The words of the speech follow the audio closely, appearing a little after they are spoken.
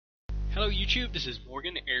Hello YouTube, this is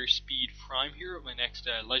Morgan, Airspeed Prime here with my next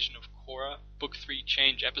Legend of Korra Book 3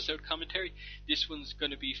 Change episode commentary. This one's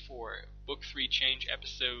going to be for Book 3 Change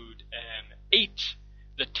episode 8,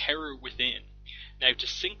 The Terror Within. Now, to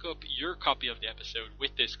sync up your copy of the episode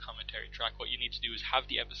with this commentary track, what you need to do is have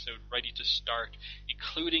the episode ready to start,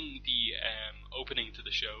 including the opening to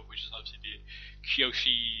the show, which is obviously the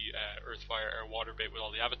Kyoshi Earth, Fire, Air, Water bit with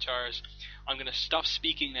all the avatars. I'm going to stop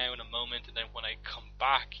speaking now in a moment, and then when I come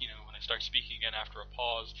back, when I start speaking again after a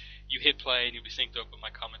pause, you hit play and you'll be synced up with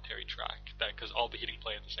my commentary track, because I'll be hitting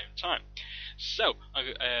play at the same time. So,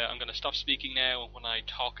 I'm going to stop speaking now, and when I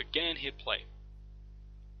talk again, hit play.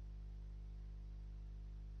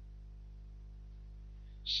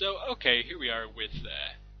 So, okay, here we are with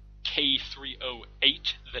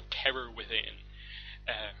K308, The Terror Within.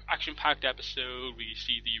 Action-packed episode. We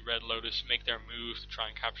see the Red Lotus make their move to try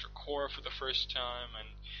and capture Korra for the first time, and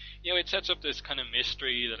it sets up this kind of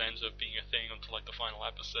mystery that ends up being a thing until like the final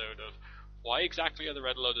episode of why exactly are the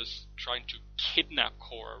Red Lotus trying to kidnap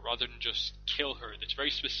Korra rather than just kill her. It's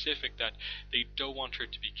very specific that they don't want her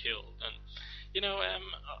to be killed, and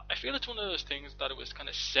I feel it's one of those things that it was kind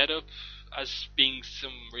of set up as being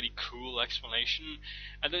some really cool explanation,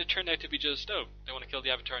 and then it turned out to be just, they want to kill the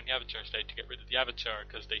Avatar in the Avatar state to get rid of the Avatar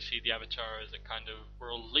because they see the Avatar as a kind of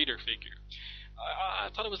world leader figure. I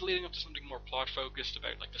thought it was leading up to something more plot-focused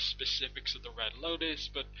about like the specifics of the Red Lotus,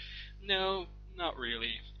 but no, not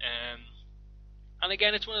really. And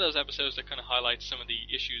again, it's one of those episodes that kind of highlights some of the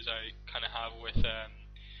issues I kind of have with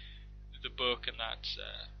the book, and that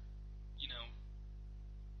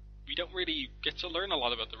we don't really get to learn a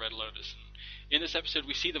lot about the Red Lotus. And in this episode,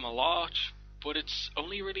 we see them a lot, but it's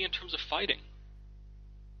only really in terms of fighting.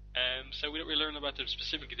 So we don't really learn about them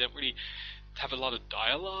specifically. They don't really have a lot of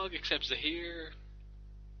dialogue, except Zahir.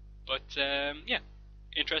 But,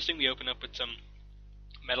 interesting. We open up with some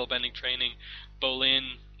metal bending training.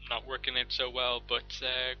 Bolin not working out so well, but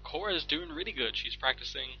Korra's doing really good. She's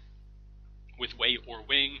practicing with Wei or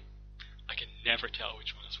Wing. I can never tell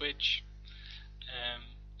which one is which.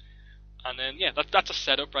 And then, that's a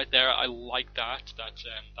setup right there. I like that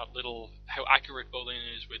little, how accurate Bolin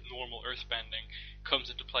is with normal earthbending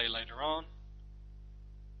comes into play later on.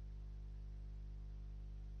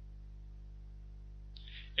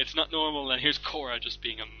 It's not normal, and here's Korra just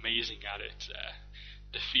being amazing at it,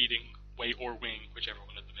 defeating Wei or Wing, whichever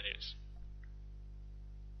one of them it is.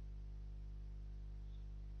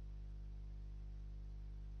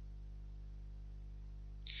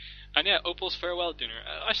 And Opal's farewell dinner.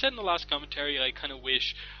 I said in the last commentary I kind of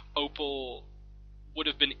wish Opal would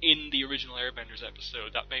have been in the original Airbenders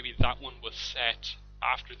episode, that maybe that one was set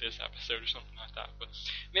after this episode or something like that, but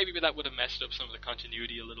maybe that would have messed up some of the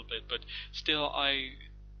continuity a little bit, but still I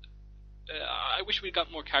wish we'd got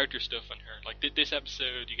more character stuff on her. Like this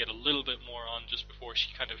episode, you get a little bit more on just before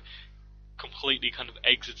she kind of completely kind of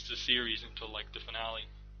exits the series until like the finale.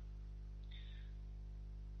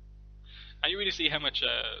 And you really see how much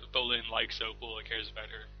Bolin likes Opal and cares about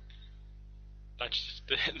her. That's just,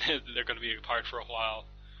 they're going to be apart for a while.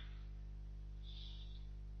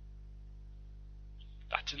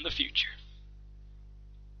 That's in the future.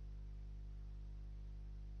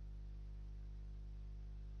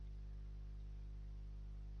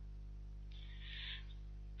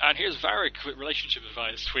 And here's Varric with relationship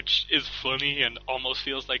advice, which is funny and almost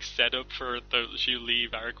feels like setup for the Xu Li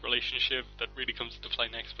Varric relationship that really comes into play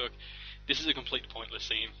next book. This is a complete pointless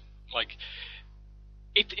scene. Like,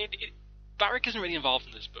 Varric isn't really involved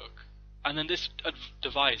in this book. And then this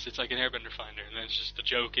device, it's like an airbender finder, and then it's just, the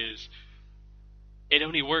joke is, it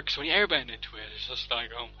only works when you airbend into it. It's just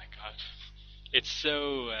like, oh my god. It's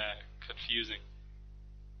so confusing.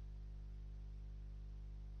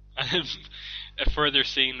 And then a further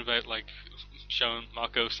scene about, like, showing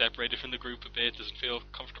Mako separated from the group a bit, doesn't feel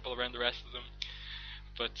comfortable around the rest of them.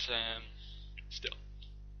 But, still.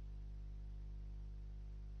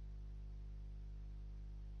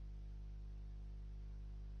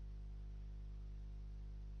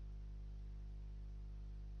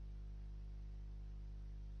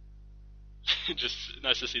 Just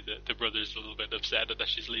nice to see the brothers a little bit upset that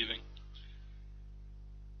she's leaving.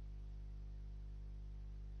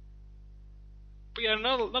 But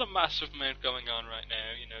not a massive amount going on right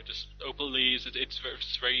now. Just Opal leaves. It's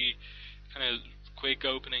very kind of quick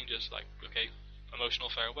opening, just like, okay, emotional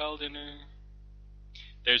farewell dinner.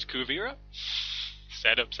 There's Kuvira.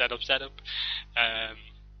 Setup.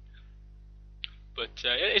 But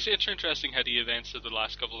it's interesting how the events of the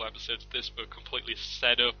last couple of episodes of this book completely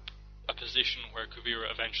set up a position where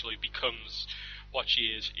Kuvira eventually becomes what she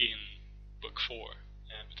is in Book 4.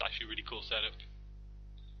 It's actually a really cool setup.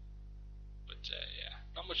 But yeah.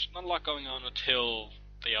 not a lot going on until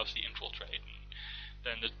they obviously infiltrate, and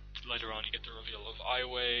then later on you get the reveal of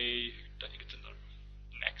Aiwei. I think it's in the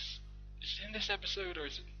next. Is it in this episode or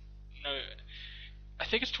is it? No, I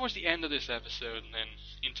think it's towards the end of this episode and then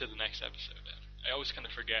into the next episode. I always kind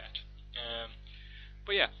of forget.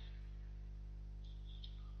 But yeah,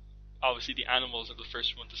 obviously the animals are the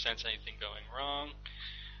first one to sense anything going wrong,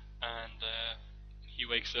 and he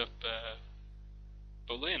wakes up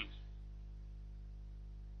Bolin.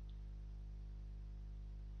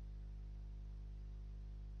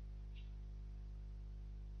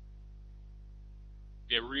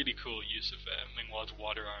 Yeah, really cool use of Minghua's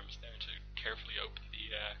water arms there to carefully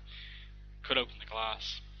cut open the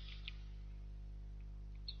glass.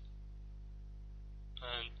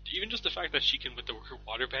 And even just the fact that she can, with her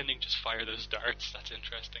water bending, just fire those darts, that's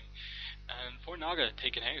interesting. And poor Naga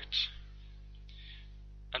taken out.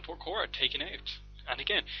 And poor Korra taken out. And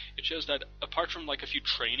again, it shows that apart from like a few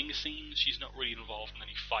training scenes, she's not really involved in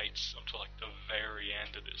any fights until like the very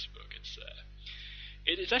end of this book.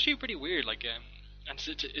 It's actually pretty weird. Like, and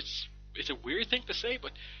it's a weird thing to say,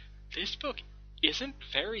 but this book isn't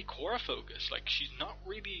very Korra focused. Like, she's not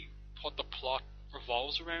really what the plot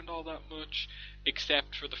revolves around all that much,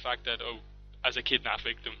 except for the fact that as a kidnap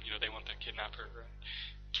victim, they want to kidnap her and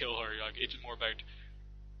kill her. Like, it's more about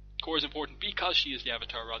Korra's important because she is the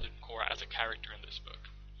Avatar rather than Korra as a character in this book.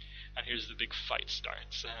 And here's the big fight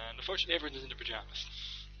starts, and unfortunately everyone's in their pajamas,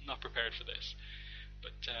 not prepared for this.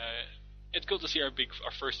 But it's good to see our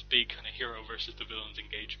first big kind of hero versus the villains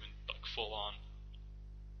engagement, like full on.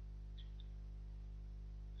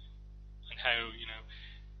 And how,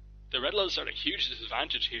 the Red Lotus are at a huge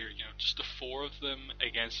disadvantage here, just the four of them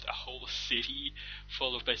against a whole city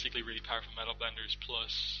full of basically really powerful metal blenders,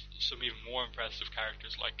 plus some even more impressive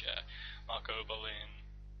characters like Mako, Bolin,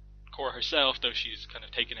 Korra herself, though she's kind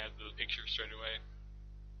of taken out of the picture straight away.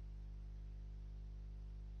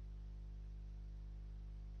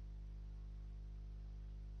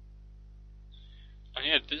 And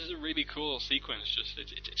yeah, this is a really cool sequence. Just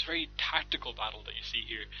it's a very tactical battle that you see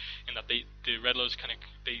here, in that the Red Lotus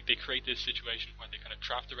they create this situation where they kind of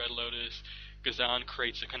trap the Red Lotus. Gazan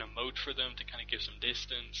creates a kind of moat for them to kind of give some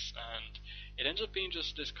distance, and it ends up being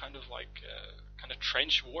just this kind of like kind of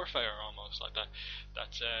trench warfare almost, like that.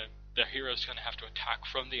 The heroes kind of have to attack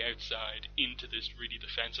from the outside into this really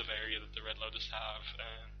defensive area that the Red Lotus have.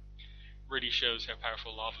 Really shows how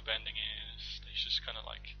powerful lava bending is. They just kind of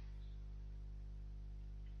like.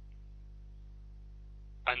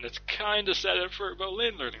 And it's kind of set up for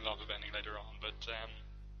Bolin learning lava bending later on, but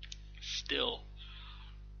still.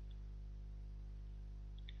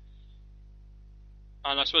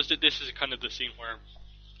 And I suppose that this is kind of the scene where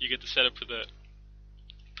you get the setup for the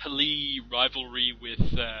Pali rivalry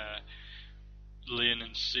with Lin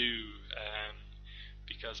and Sue,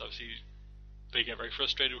 because obviously they get very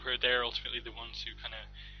frustrated with her. They're ultimately the ones who kind of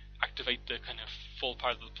activate the kind of full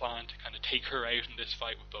part of the plan to kind of take her out in this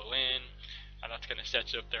fight with Bolin. And that kind of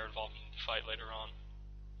sets up their involvement in the fight later on.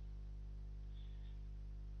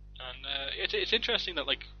 And it's interesting that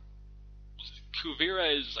like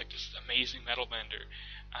Kuvira is like this amazing metal bender,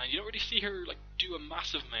 and you don't really see her like do a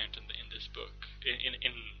massive amount in this book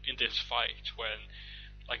in this fight. When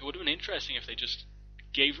like it would have been interesting if they just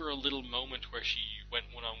gave her a little moment where she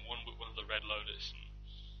went one-on-one with one of the Red Lotus, and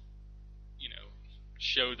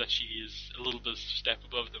showed that she is a little bit step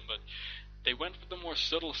above them, but. They went with the more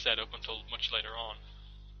subtle setup until much later on.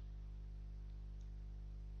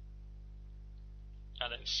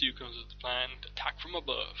 And then Sue comes with the plan to attack from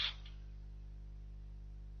above.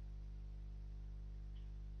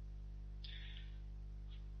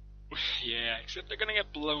 Yeah, except they're gonna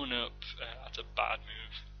get blown up. That's a bad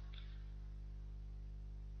move.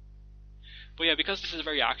 But yeah, because this is a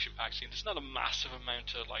very action-packed scene, there's not a massive amount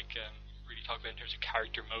to really talk about in terms of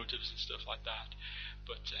character motives and stuff like that.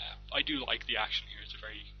 But I do like the action here. It's a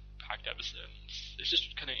very packed episode. It's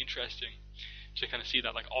just kind of interesting to kind of see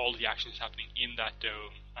that like all the action is happening in that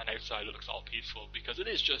dome, and outside it looks all peaceful, because it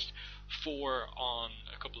is just 4 on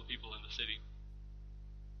a couple of people in the city.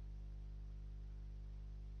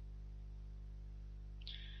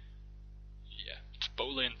 Yeah, it's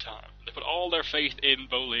Bolin time. They put all their faith in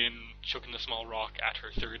Bolin chucking the small rock at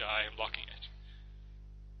her third eye and blocking it.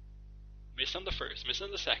 Miss on the first, miss on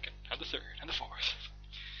the second, and the third, and the fourth.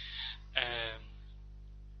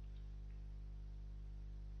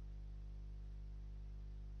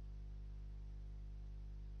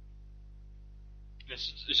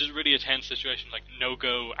 This is really a tense situation, like no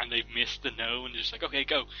go, and they've missed the no, and they're just like, okay,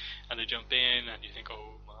 go. And they jump in, and you think,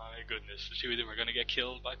 oh my goodness, the 2 of them are going to get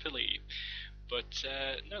killed by Pili. But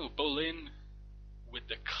no, Bolin with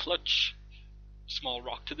the clutch small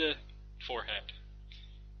rock to the forehead.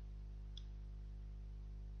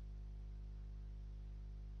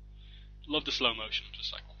 Love the slow motion,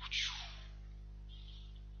 just like.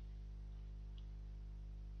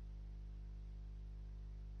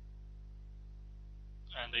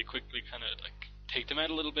 And they quickly kind of like take them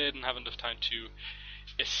out a little bit and have enough time to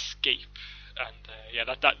escape.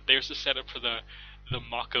 And that there's the setup for the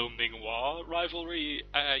Mako Minghua rivalry.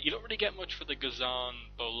 You don't really get much for the Gazan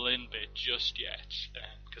Bolin bit just yet,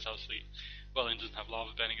 because obviously Bolin doesn't have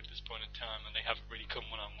lava bending at this point in time, and they haven't really come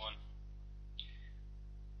one-on-one.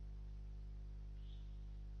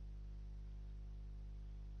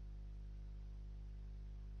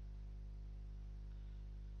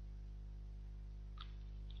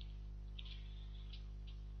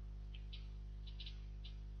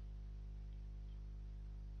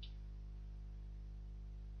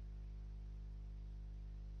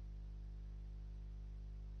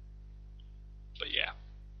 But yeah,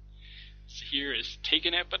 Zahir is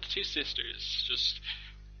taken out by the two sisters. Just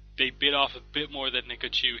they bit off a bit more than they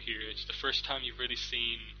could chew here. It's the first time you've really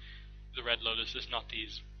seen the Red Lotus as not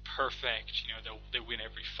these perfect, they win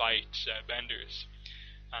every fight benders,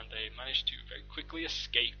 and they manage to very quickly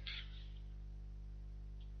escape.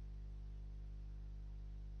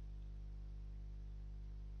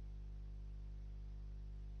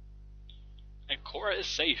 And Korra is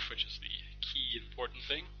safe, which is the key important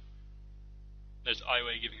thing. There's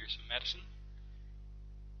Aiwei giving her some medicine.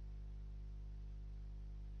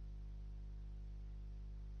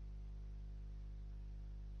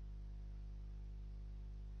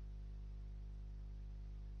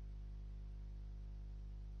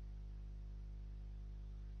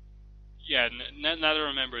 Yeah, now that I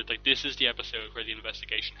remember, like, this is the episode where the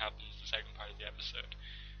investigation happens, the second part of the episode.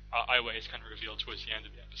 Aiwei is kind of revealed towards the end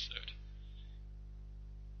of the episode.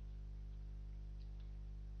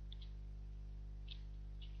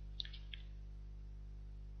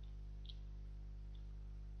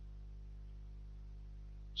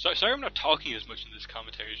 So sorry I'm not talking as much in this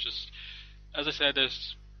commentary. It's just, as I said,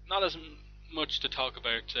 there's not as much to talk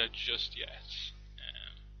about just yet.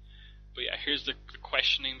 But yeah, here's the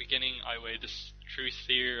questioning beginning. Aiwei, this truth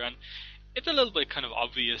here, and it's a little bit kind of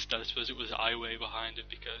obvious that I suppose it was Aiwei behind it,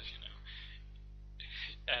 because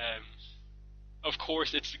of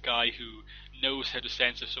course it's the guy who knows how to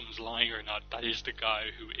sense if someone's lying or not. That is the guy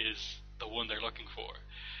who is the one they're looking for,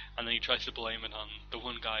 and then he tries to blame it on the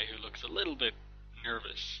one guy who looks a little bit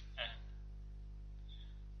nervous.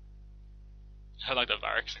 I like that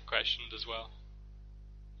Varrick's questioned as well.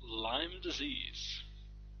 Lyme disease.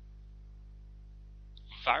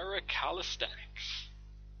 Varicalisthenics.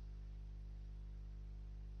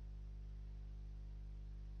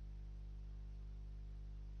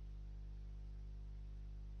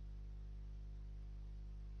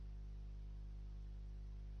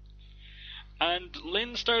 And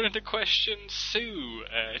Lynn started to question Sue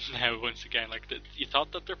now once again. Like, you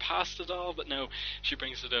thought that they're past it all, but no, she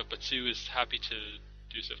brings it up. But Sue is happy to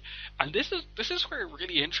do so. And this is where a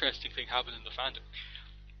really interesting thing happened in the fandom.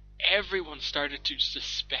 Everyone started to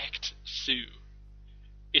suspect Sue.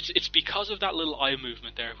 It's because of that little eye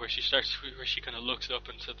movement there, where she kind of looks up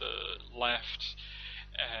and to the left.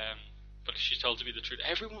 But she's told to be the truth.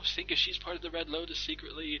 Everyone was thinking she's part of the Red Lotus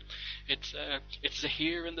secretly. It's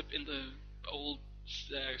Zahir in the old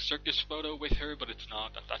circus photo with her, but it's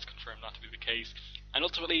not. That's confirmed not to be the case. And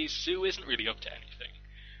ultimately, Sue isn't really up to anything.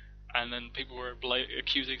 And then people were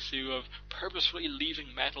accusing Sue of purposefully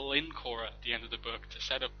leaving metal in Korra at the end of the book to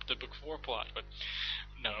set up the book 4 plot. But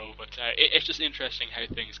no, it's just interesting how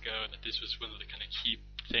things go, that this was one of the kind of key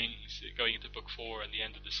things going into book 4 and the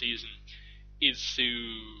end of the season. Is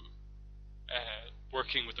Sue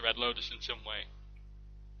working with the Red Lotus in some way?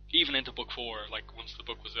 Even into book 4, like once the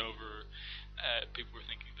book was over, people were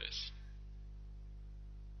thinking this.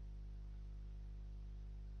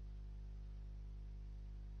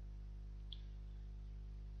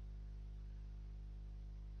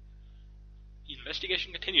 The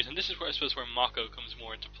investigation continues, and this is where I suppose where Mako comes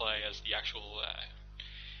more into play as the actual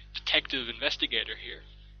detective investigator here.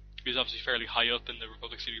 He's obviously fairly high up in the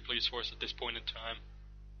Republic City Police Force at this point in time.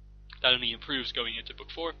 That only improves going into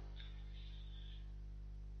book 4.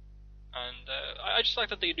 And I just like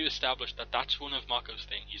that they do establish that that's one of Mako's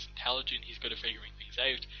things. He's intelligent, he's good at figuring things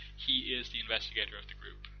out. He is the investigator of the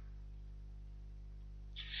group.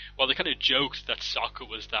 Well, they kind of joked that Sokka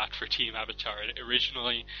was that for Team Avatar.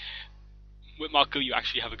 Originally, with Mako, you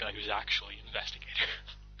actually have a guy who's actually an investigator.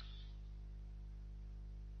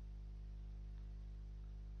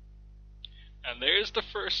 And there's the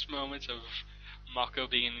first moment of Mako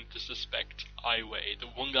beginning to suspect Aiwei, the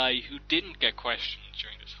one guy who didn't get questioned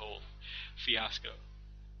during this whole fiasco.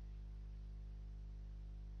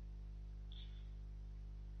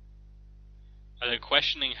 And then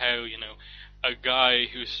questioning how, a guy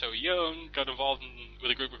who's so young got involved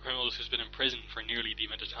with a group of criminals who's been in prison for nearly the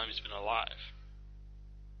amount of time he's been alive.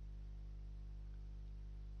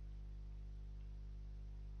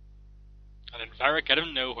 And then Varric, out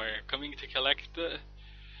of nowhere, coming to collect the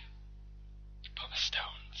pumice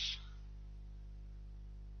stones.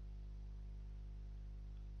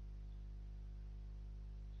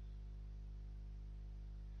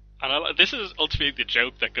 And this is ultimately the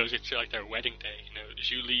joke that goes into like their wedding day.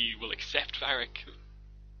 Julie will accept Varric,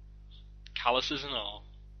 calluses and all.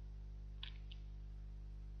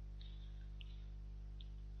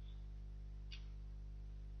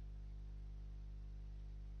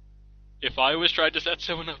 If I was trying to set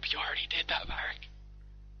someone up, you already did that, Varric.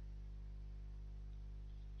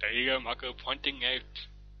 There you go, Mako pointing out.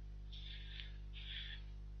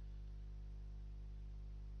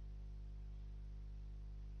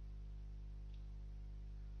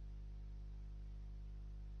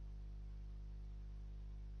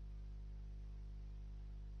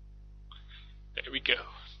 There we go.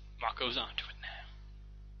 Mako's onto it now.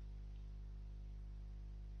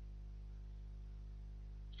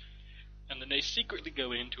 And then they secretly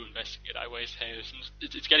go in to investigate Aiwei's house,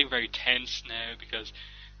 and it's getting very tense now because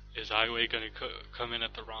is Aiwei going to come in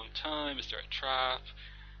at the wrong time? Is there a trap?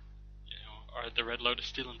 Are the Red Lotus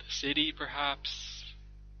still in the city, perhaps?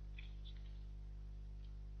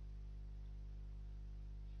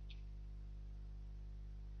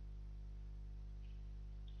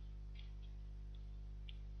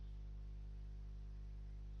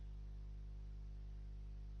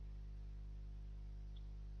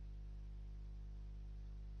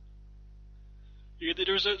 Yeah,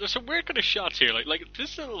 there's some weird kind of shots here, like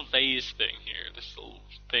this little vase thing here, this little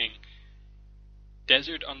thing,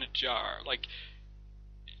 desert on a jar. Like,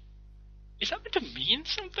 is that meant to mean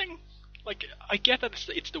something? Like, I get that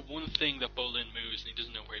it's the one thing that Bolin moves, and he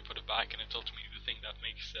doesn't know where he put it back, and it's ultimately the thing that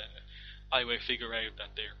makes Aiwei figure out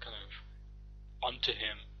that they're kind of onto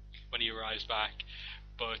him when he arrives back.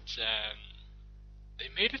 But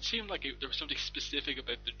they made it seem like there was something specific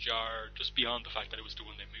about the jar, just beyond the fact that it was the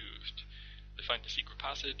one they moved. They find the secret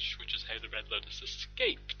passage, which is how the Red Lotus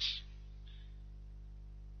escaped.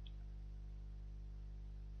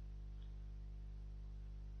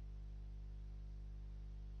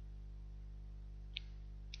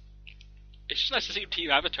 It's just nice to see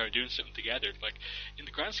Team Avatar doing something together. Like, in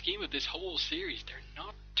the grand scheme of this whole series, they're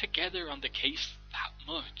not together on the case that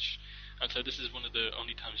much. And so this is one of the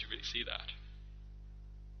only times you really see that.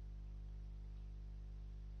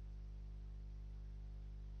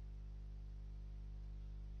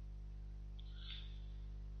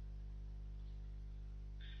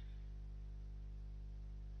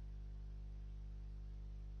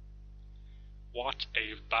 What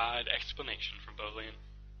a bad explanation from Bolin.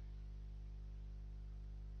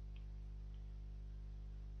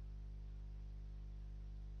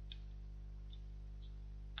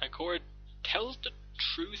 And Korra tells the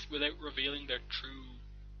truth without revealing their true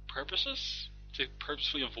purposes, to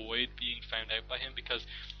purposefully avoid being found out by him, because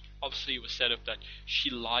obviously it was set up that she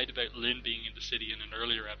lied about Lin being in the city in an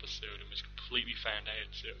earlier episode and was completely found out,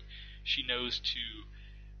 so she knows to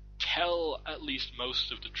tell at least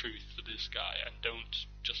most of the truth to this guy and don't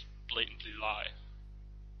just blatantly lie.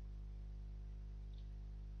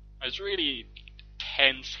 It's really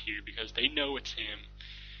tense here because they know it's him,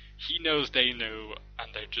 he knows they know,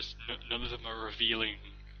 and they're just none of them are revealing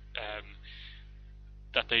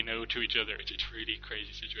that they know to each other. It's a really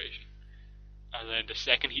crazy situation. And then the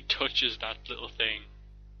second he touches that little thing,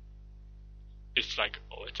 it's like,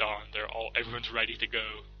 oh, it's on. Everyone's ready to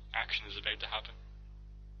go. Action is about to happen.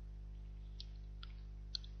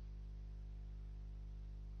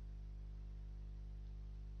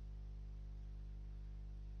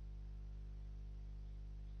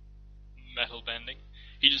 Metal bending.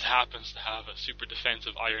 He just happens to have a super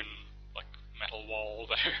defensive iron, like, metal wall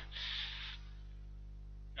there.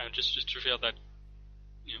 And just to reveal that,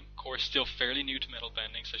 Korra's still fairly new to metal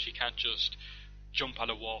bending, so she can't just jump at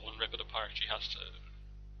a wall and rip it apart. She has to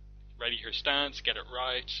ready her stance, get it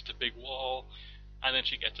right, the big wall, and then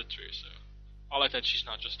she gets it through. So I like that she's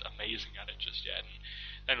not just amazing at it just yet.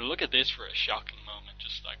 And then look at this for a shocking moment,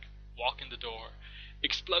 just like walk in the door,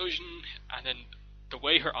 explosion, and then the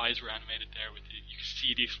way her eyes were animated there, with you can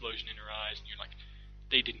see the explosion in her eyes, and you're like,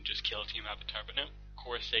 they didn't just kill Team Avatar, but no,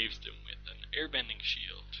 Korra saves them with an airbending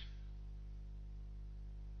shield.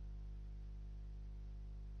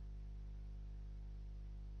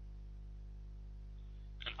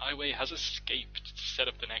 And Aiwei has escaped to set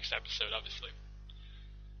up the next episode, obviously.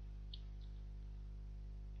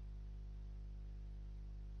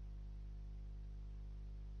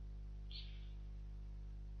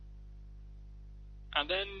 And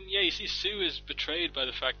then, yeah, you see Sue is betrayed by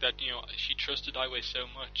the fact that, she trusted Aiwei so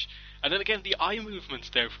much. And then again, the eye movements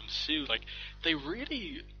there from Sue, like, they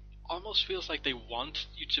really almost feels like they want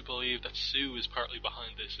you to believe that Sue is partly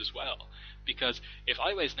behind this as well. Because if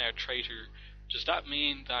Aiwei's now a traitor, does that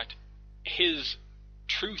mean that his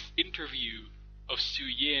truth interview of Su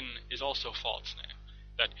Yin is also false now?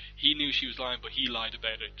 That he knew she was lying, but he lied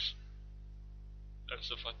about it, and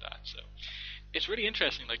stuff like that. So it's really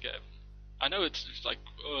interesting. Like, I know it's like,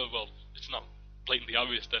 oh well, it's not blatantly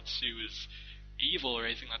obvious that Sue is evil or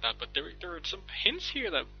anything like that, but there are some hints here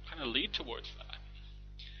that kind of lead towards that.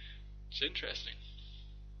 It's interesting.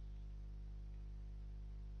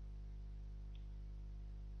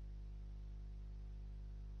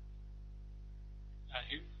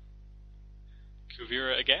 Who?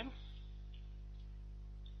 Kuvira again?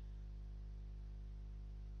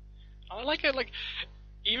 I like it. Like,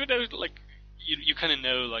 even though like you kind of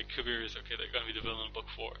know like Kuvira is okay, they're going to be the villain in book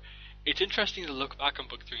 4. It's interesting to look back on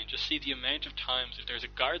book 3 and just see the amount of times if there's a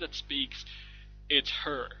guard that speaks, it's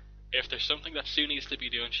her. If there's something that Sue needs to be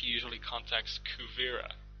doing, she usually contacts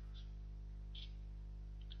Kuvira.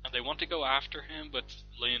 And they want to go after him, but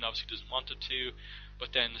Lin obviously doesn't want it to.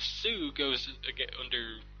 But then Sue goes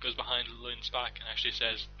behind Lin's back and actually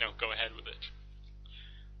says, "No, go ahead with it,"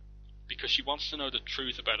 because she wants to know the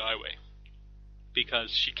truth about Aiwei.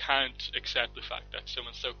 Because she can't accept the fact that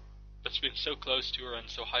someone that's been so close to her and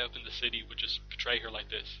so high up in the city would just betray her like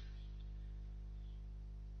this.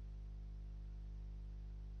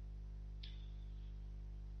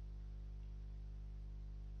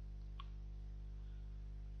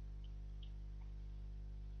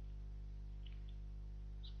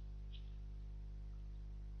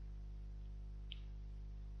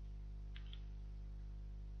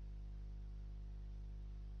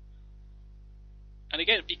 And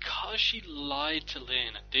again, because she lied to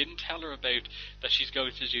Lin and didn't tell her about that she's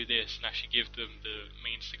going to do this and actually give them the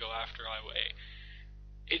means to go after Aiwei,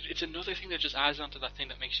 it's another thing that just adds on to that thing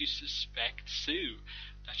that makes you suspect Sue,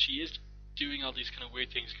 that she is doing all these kind of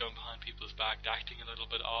weird things, going behind people's back, acting a little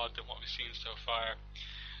bit odd than what we've seen so far.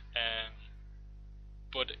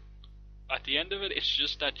 But at the end of it, it's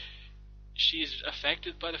just that she's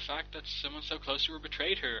affected by the fact that someone so close to her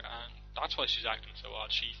betrayed her, and that's why she's acting so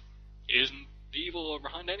odd. She isn't evil or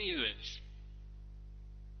behind any of this.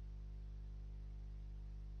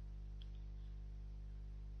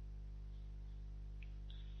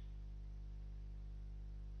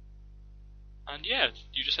 And yeah,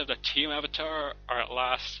 you just have that team Avatar are at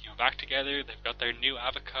last, back together. They've got their new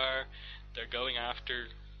Avatar. They're going after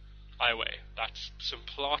Aiwei. That's some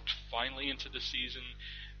plot finally into the season.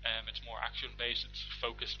 It's more action based. It's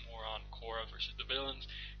focused more on Korra versus the villains.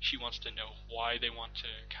 She wants to know why they want to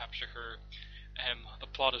capture her. The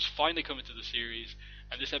plot has finally come into the series,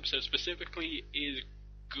 and this episode specifically is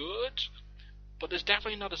good, but there's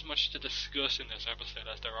definitely not as much to discuss in this episode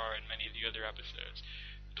as there are in many of the other episodes.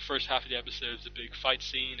 The first half of the episode is a big fight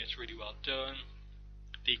scene. It's really well done.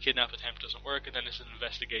 The kidnap attempt doesn't work, and then it's an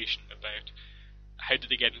investigation about how did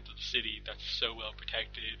they get into the city that's so well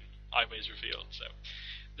protected. Aiwei's revealed. So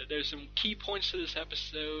there's some key points to this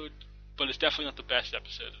episode, but it's definitely not the best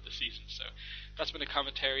episode of the season. So that's been a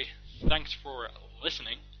commentary. Thanks for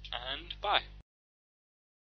listening, and bye.